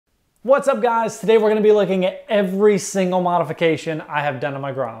What's up guys? Today we're going to be looking at every single modification I have done on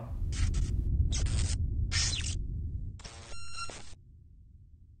my Grom.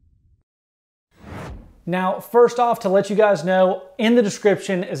 Now, first off, to let you guys know, in the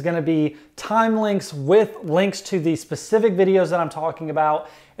description is going to be time links with links to the specific videos that I'm talking about.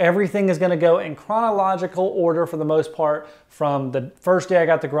 Everything is going to go in chronological order for the most part, from the first day I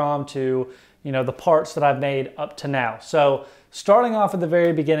got the Grom to, the parts that I've made up to now. So starting off at the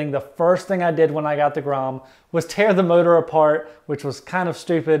very beginning, the first thing I did when I got the Grom was tear the motor apart, which was kind of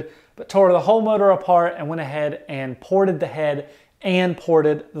stupid, but tore the whole motor apart and went ahead and ported the head and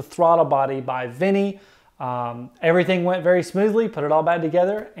ported the throttle body by Vinny. Everything went very smoothly, put it all back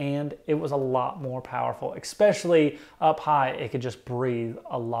together, and it was a lot more powerful. Especially up high, it could just breathe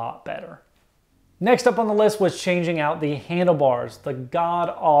a lot better. Next up on the list was changing out the handlebars, the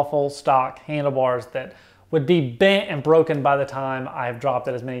god-awful stock handlebars that would be bent and broken by the time I've dropped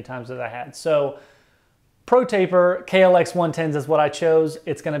it as many times as I had. So Pro Taper KLX 110s is what I chose.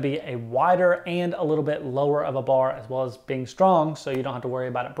 It's going to be a wider and a little bit lower of a bar, as well as being strong, so you don't have to worry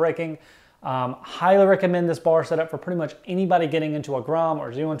about it breaking. Highly recommend this bar setup for pretty much anybody getting into a Grom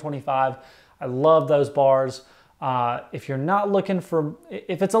or Z125. I love those bars. If you're not looking for,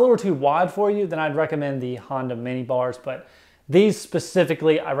 if it's a little too wide for you, then I'd recommend the Honda mini bars, but these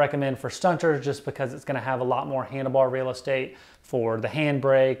specifically I recommend for stunters just because it's going to have a lot more handlebar real estate for the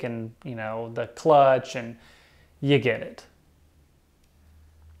handbrake and the clutch, and you get it.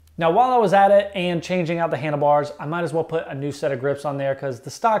 Now, while I was at it and changing out the handlebars, I might as well put a new set of grips on there because the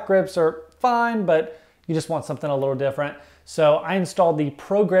stock grips are fine, but you just want something a little different. So I installed the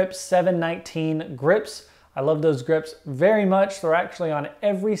Pro Grip 719 grips. I love those grips very much. They're actually on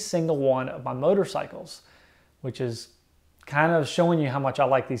every single one of my motorcycles, which is kind of showing you how much I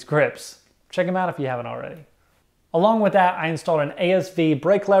like these grips. Check them out if you haven't already. Along with that, I installed an ASV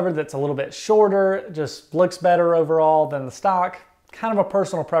brake lever that's a little bit shorter, just looks better overall than the stock. Kind of a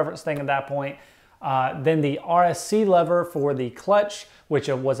personal preference thing at that point. Then the RSC lever for the clutch, which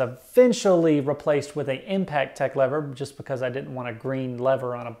was eventually replaced with an Impact Tech lever just because I didn't want a green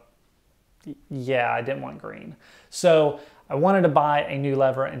lever on a... Yeah, I didn't want green. So I wanted to buy a new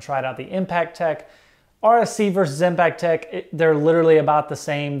lever and try it out the Impact Tech. RSC versus Impact Tech, they're literally about the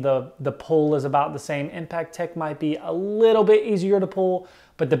same. The pull is about the same. Impact Tech might be a little bit easier to pull,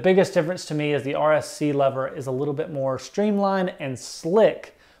 but the biggest difference to me is the RSC lever is a little bit more streamlined and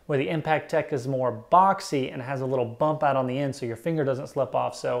slick, where the Impact Tech is more boxy and has a little bump out on the end so your finger doesn't slip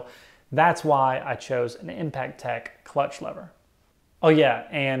off. So that's why I chose an Impact Tech clutch lever. Oh yeah,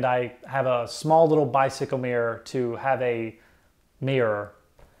 and I have a small little bicycle mirror to have a mirror.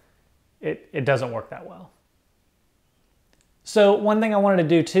 It doesn't work that well. So one thing I wanted to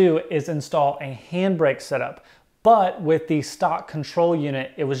do too is install a handbrake setup, but with the stock control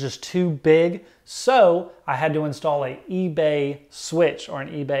unit, it was just too big. So I had to install a eBay switch, or an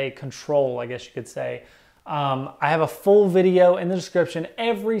eBay control, I guess you could say. I have a full video in the description.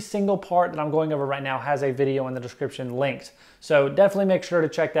 Every single part that I'm going over right now has a video in the description linked. So definitely make sure to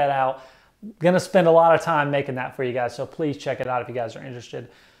check that out. I'm gonna spend a lot of time making that for you guys, so please check it out if you guys are interested.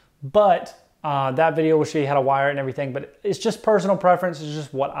 But that video will show you how to wire it and everything, but it's just personal preference. It's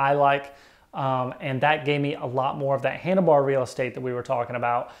just what I like. And that gave me a lot more of that handlebar real estate that we were talking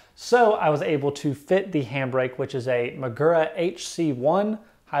about. So I was able to fit the handbrake, which is a Magura HC1.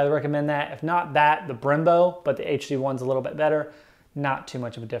 Highly recommend that. If not that, the Brembo, but the HC1's a little bit better. Not too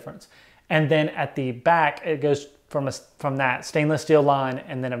much of a difference. And then at the back, it goes from that stainless steel line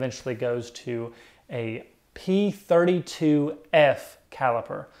and then eventually goes to a P32F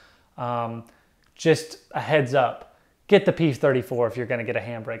caliper. Just a heads up, get the P34 if you're going to get a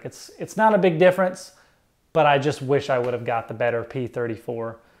handbrake. It's not a big difference, but I just wish I would have got the better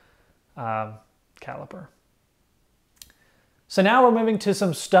P34 caliper. So now we're moving to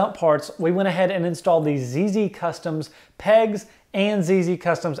some stunt parts. We went ahead and installed the ZZ Customs pegs and ZZ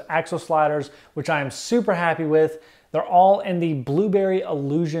Customs axle sliders, which I am super happy with. They're all in the Blueberry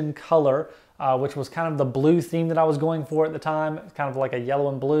Illusion color, which was kind of the blue theme that I was going for at the time. It's kind of like a yellow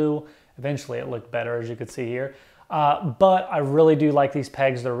and blue. Eventually it looked better, as you could see here. But I really do like these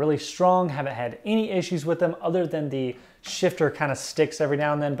pegs. They're really strong. Haven't had any issues with them other than the shifter kind of sticks every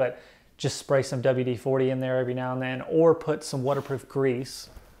now and then, but just spray some WD-40 in there every now and then, or put some waterproof grease.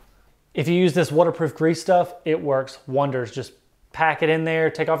 If you use this waterproof grease stuff, it works wonders. Just pack it in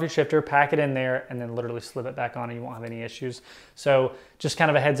there, take off your shifter, pack it in there, and then literally slip it back on and you won't have any issues. So just kind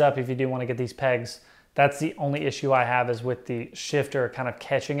of a heads up if you do want to get these pegs. That's the only issue I have, is with the shifter kind of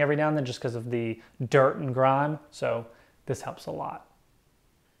catching every now and then just because of the dirt and grime. So this helps a lot.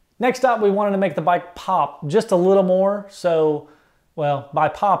 Next up, we wanted to make the bike pop just a little more. So Well, by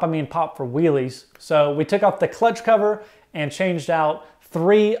pop, I mean pop for wheelies. So we took off the clutch cover and changed out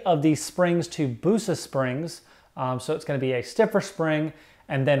 3 of these springs to Busa springs. So it's gonna be a stiffer spring,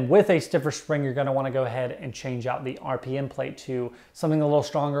 and then with a stiffer spring, you're gonna wanna go ahead and change out the RPM plate to something a little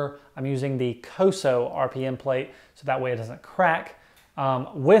stronger. I'm using the Koso RPM plate, so that way it doesn't crack.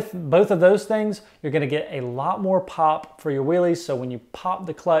 With both of those things, you're gonna get a lot more pop for your wheelies, so when you pop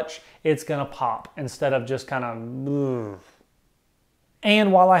the clutch, it's gonna pop instead of just kind of.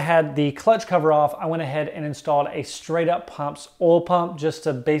 And while I had the clutch cover off, I went ahead and installed a StraightUp Pumps oil pump just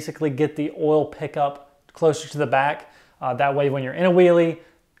to basically get the oil pickup closer to the back. That way when you're in a wheelie,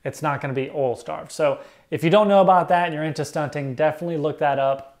 it's not gonna be oil starved. So if you don't know about that and you're into stunting, definitely look that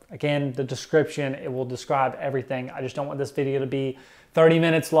up. Again, the description, it will describe everything. I just don't want this video to be 30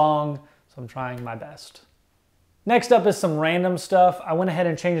 minutes long, so I'm trying my best. Next up is some random stuff. I went ahead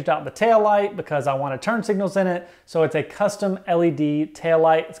and changed out the tail light because I wanted turn signals in it. So it's a custom LED tail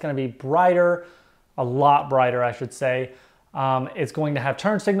light. It's gonna be brighter, a lot brighter, I should say. It's going to have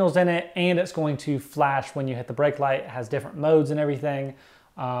turn signals in it, and it's going to flash when you hit the brake light. It has different modes and everything.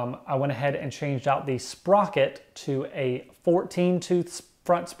 I went ahead and changed out the sprocket to a 14-tooth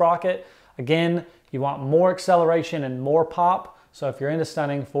front sprocket. Again, you want more acceleration and more pop. So if you're into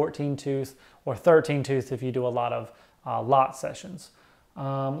stunning, 14-tooth or 13-tooth if you do a lot of lot sessions.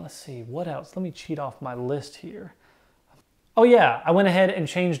 Let's see, what else? Let me cheat off my list here. Oh yeah, I went ahead and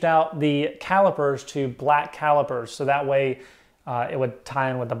changed out the calipers to black calipers, so that way it would tie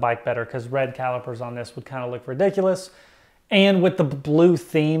in with the bike better, because red calipers on this would kind of look ridiculous. And with the blue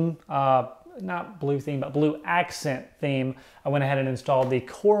theme, not blue theme, but blue accent theme, I went ahead and installed the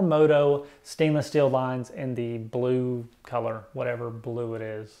Core Moto stainless steel lines in the blue color, whatever blue it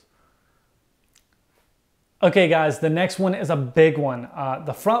is. Okay guys, the next one is a big one.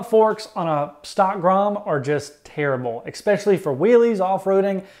 The front forks on a stock Grom are just terrible, especially for wheelies,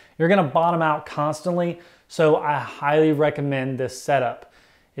 off-roading. You're gonna bottom out constantly, so I highly recommend this setup.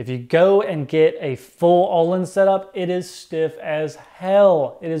 If you go and get a full Ohlins setup, it is stiff as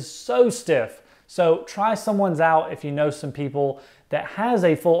hell. It is so stiff. So try someone's out if you know some people that has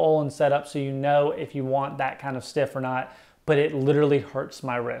a full Ohlins setup, so you know if you want that kind of stiff or not, but it literally hurts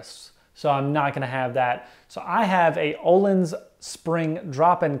my wrists. So I'm not gonna have that. So I have a Ohlins spring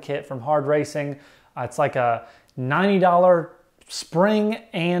drop-in kit from Hard Racing. It's like a $90 spring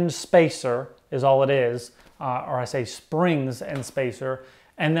and spacer is all it is. Or I say springs and spacer.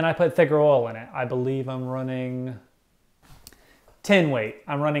 And then I put thicker oil in it. I believe I'm running 10 weight.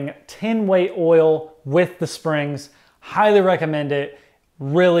 I'm running 10 weight oil with the springs. Highly recommend it.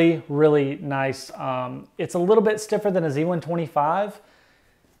 Really, really nice. It's a little bit stiffer than a Z125.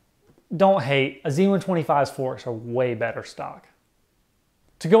 Don't hate, a Z125's forks are way better stock.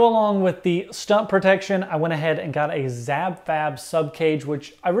 To go along with the stunt protection, I went ahead and got a ZabFab Subcage,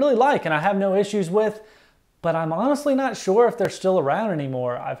 which I really like and I have no issues with, but I'm honestly not sure if they're still around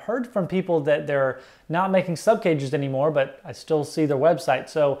anymore. I've heard from people that they're not making subcages anymore, but I still see their website.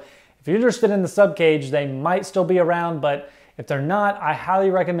 So if you're interested in the subcage, they might still be around, but if they're not, I highly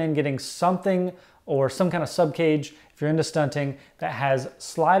recommend getting something or some kind of subcage if you're into stunting that has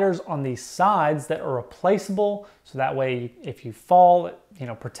sliders on the sides that are replaceable, so that way if you fall,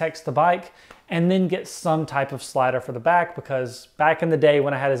 it protects the bike, and then get some type of slider for the back, because back in the day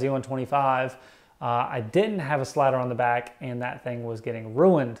when I had a Z125, I didn't have a slider on the back and that thing was getting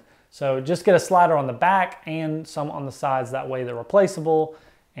ruined. So just get a slider on the back and some on the sides, that way they're replaceable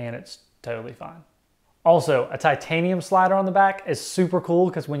and it's totally fine. Also, a titanium slider on the back is super cool,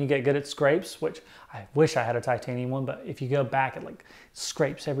 because when you get good at scrapes, which I wish I had a titanium one, but if you go back, it like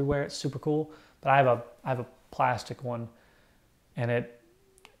scrapes everywhere. It's super cool. But I have a plastic one, and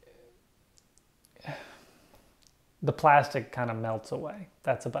the plastic kind of melts away.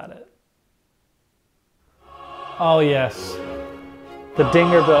 That's about it. Oh yes, the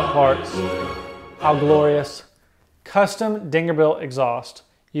Dingerbilt parts. How glorious. Custom Dingerbilt exhaust.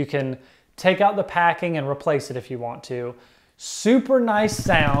 You can take out the packing and replace it if you want to. Super nice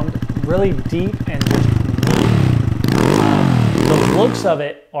sound, really deep, and just the looks of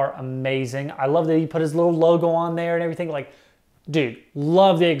it are amazing. I love that he put his little logo on there and everything. Like, dude,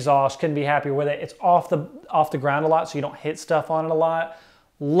 love the exhaust. Couldn't be happier with it. It's off the ground a lot, so you don't hit stuff on it a lot.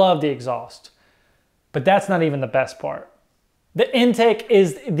 Love the exhaust. But that's not even the best part. The intake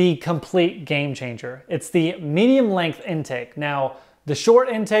is the complete game changer. It's the medium length intake. Now, the short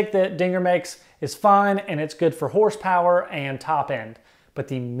intake that Dinger makes is fine and it's good for horsepower and top end. But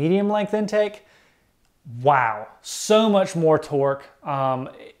the medium length intake, wow, so much more torque, a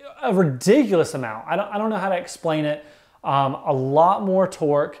ridiculous amount. I don't know how to explain it. A lot more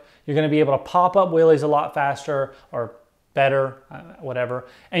torque. You're gonna be able to pop up wheelies a lot faster, or better, whatever.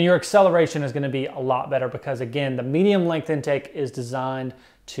 And your acceleration is going to be a lot better because, again, the medium length intake is designed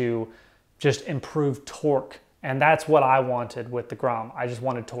to just improve torque. And that's what I wanted with the Grom. I just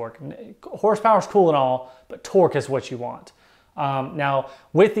wanted torque. Horsepower is cool and all, but torque is what you want. Now,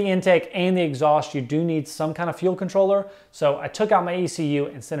 with the intake and the exhaust, you do need some kind of fuel controller. So I took out my ECU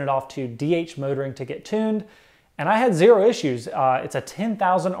and sent it off to DH Motoring to get tuned. And I had zero issues. It's a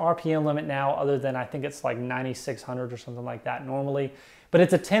 10,000 RPM limit now, other than I think it's like 9,600 or something like that normally. But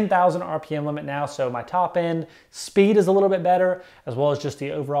it's a 10,000 RPM limit now, so my top end speed is a little bit better, as well as just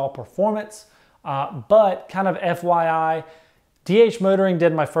the overall performance. But kind of FYI, DH Motoring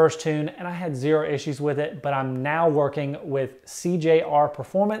did my first tune and I had zero issues with it, but I'm now working with CJR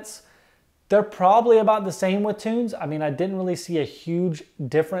Performance. They're probably about the same with tunes. I mean, I didn't really see a huge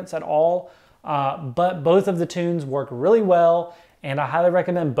difference at all, but both of the tunes work really well, and I highly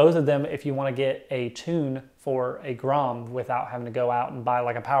recommend both of them if you want to get a tune for a Grom without having to go out and buy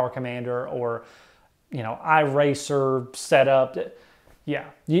like a Power Commander or, you know, iRacer setup. Yeah,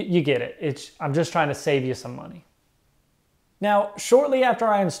 you get it. I'm just trying to save you some money. Now, shortly after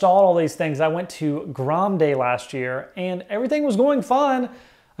I installed all these things, I went to Grom Day last year and everything was going fine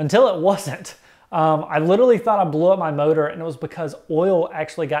until it wasn't. I literally thought I blew up my motor, and it was because oil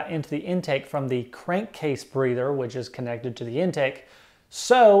actually got into the intake from the crankcase breather, which is connected to the intake.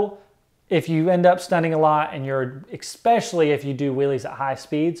 So if you end up stunning a lot, and especially if you do wheelies at high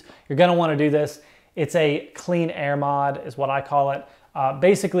speeds, you're gonna wanna do this. It's a clean air mod is what I call it.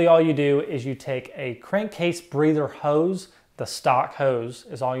 Basically all you do is you take a crankcase breather hose, the stock hose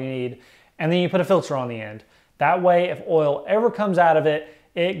is all you need, and then you put a filter on the end. That way, if oil ever comes out of it,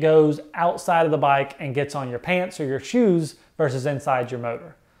 it goes outside of the bike and gets on your pants or your shoes versus inside your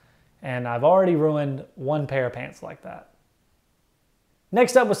motor. And I've already ruined one pair of pants like that.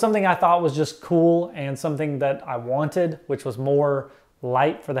 Next up was something I thought was just cool and something that I wanted, which was more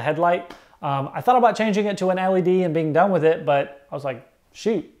light for the headlight. I thought about changing it to an LED and being done with it, but I was like,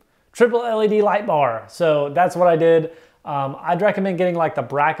 shoot, triple LED light bar. So that's what I did. I'd recommend getting like the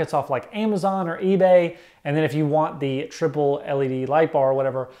brackets off like Amazon or eBay. And then if you want the triple LED light bar or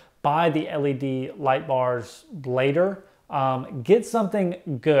whatever, buy the LED light bars later. Get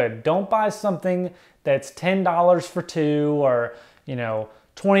something good. Don't buy something that's $10 for two or, you know,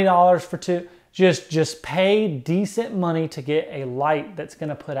 $20 for two. Just pay decent money to get a light that's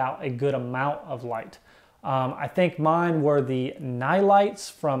gonna put out a good amount of light. I think mine were the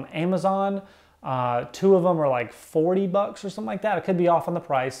Nightlights from Amazon. Two of them are like 40 bucks or something like that. I could be off on the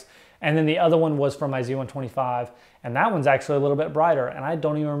price. And then the other one was from my Z125, and that one's actually a little bit brighter, and I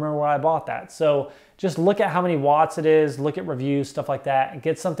don't even remember where I bought that. So just look at how many watts it is, look at reviews, stuff like that, and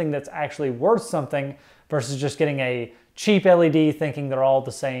get something that's actually worth something versus just getting a cheap LED thinking they're all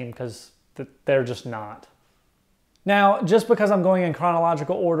the same, because they're just not. Now, just because I'm going in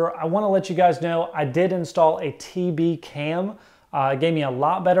chronological order, I want to let you guys know I did install a TB cam. It gave me a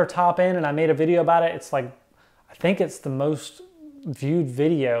lot better top end, and I made a video about it. It's like, I think it's the most viewed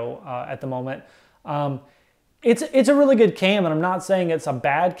video at the moment. It's a really good cam, and I'm not saying it's a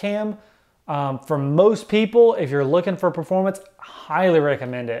bad cam. For most people, if you're looking for performance, I highly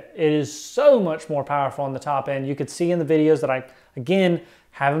recommend it. It is so much more powerful on the top end. You could see in the videos that I, again,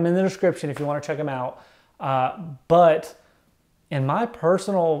 have them in the description if you want to check them out. But in my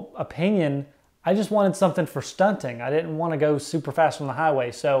personal opinion, I just wanted something for stunting. I didn't want to go super fast on the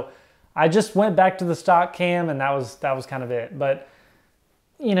highway. So I just went back to the stock cam, and that was kind of it. But,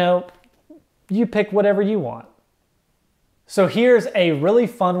 you know, you pick whatever you want. So here's a really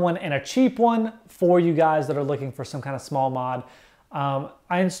fun one and a cheap one for you guys that are looking for some kind of small mod. I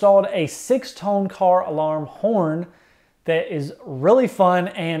installed a 6-tone car alarm horn that is really fun,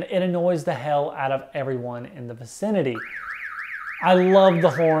 and it annoys the hell out of everyone in the vicinity. I love the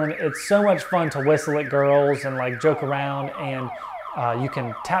horn. It's so much fun to whistle at girls and like joke around, and you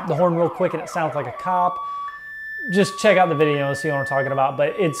can tap the horn real quick and it sounds like a cop. Just check out the video and see what I'm talking about.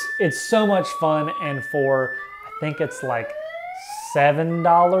 But it's so much fun, and for, I think it's like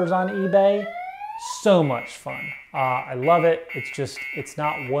 $7 on eBay. So much fun. I love it. It's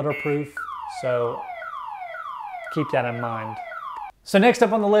not waterproof, so keep that in mind. So next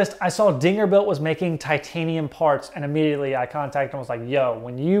up on the list, I saw Dingerbuilt was making titanium parts, and immediately I contacted them and was like, yo,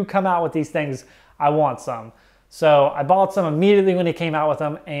 when you come out with these things, I want some. So I bought some immediately when he came out with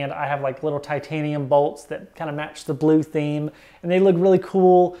them, and I have like little titanium bolts that kind of match the blue theme, and they look really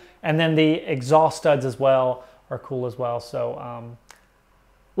cool. And then the exhaust studs as well are cool as well. So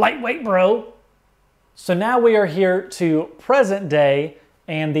lightweight, bro. So now we are here to present day,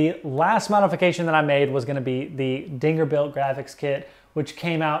 and the last modification that I made was gonna be the Dingerbuilt graphics kit, which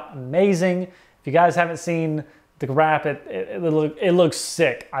came out amazing. If you guys haven't seen the wrap, it looks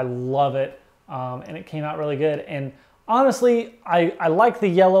sick. I love it, and it came out really good. And honestly, I like the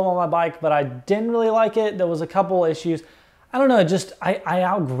yellow on my bike, but I didn't really like it. There was a couple issues. I don't know, just I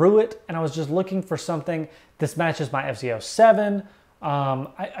outgrew it, and I was just looking for something. This matches my FZ07.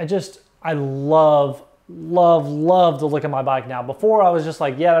 I love the look of my bike now. Before I was just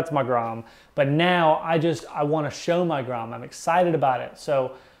like, yeah, that's my Grom. But now I want to show my Grom. I'm excited about it.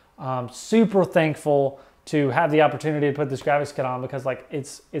 So super thankful to have the opportunity to put this graphics kit on, because like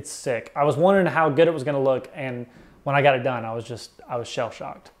it's sick. I was wondering how good it was going to look, and when I got it done, I was shell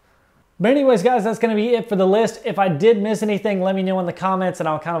shocked. But anyways, guys, that's going to be it for the list. If I did miss anything, let me know in the comments, and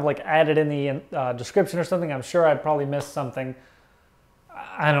I'll kind of like add it in the description or something. I'm sure I'd probably miss something.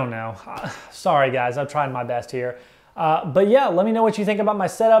 I don't know. Sorry, guys. I've tried my best here. But yeah, let me know what you think about my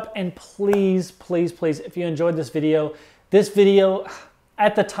setup. And please, please, please, if you enjoyed this video,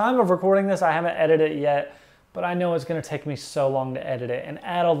 at the time of recording this, I haven't edited it yet, but I know it's going to take me so long to edit it and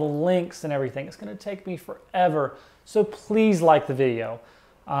add all the links and everything. It's going to take me forever. So please like the video.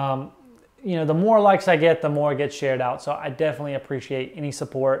 You know, the more likes I get, the more it gets shared out. So I definitely appreciate any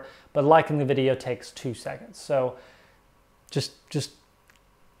support, but liking the video takes 2 seconds. So just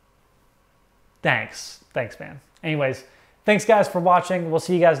thanks, man. Anyways, thanks guys for watching. We'll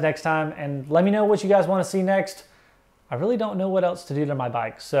see you guys next time, and let me know what you guys want to see next. I really don't know what else to do to my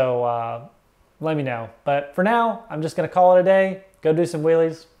bike, so let me know. But for now, I'm just gonna call it a day, go do some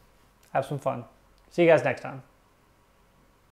wheelies, have some fun. See you guys next time.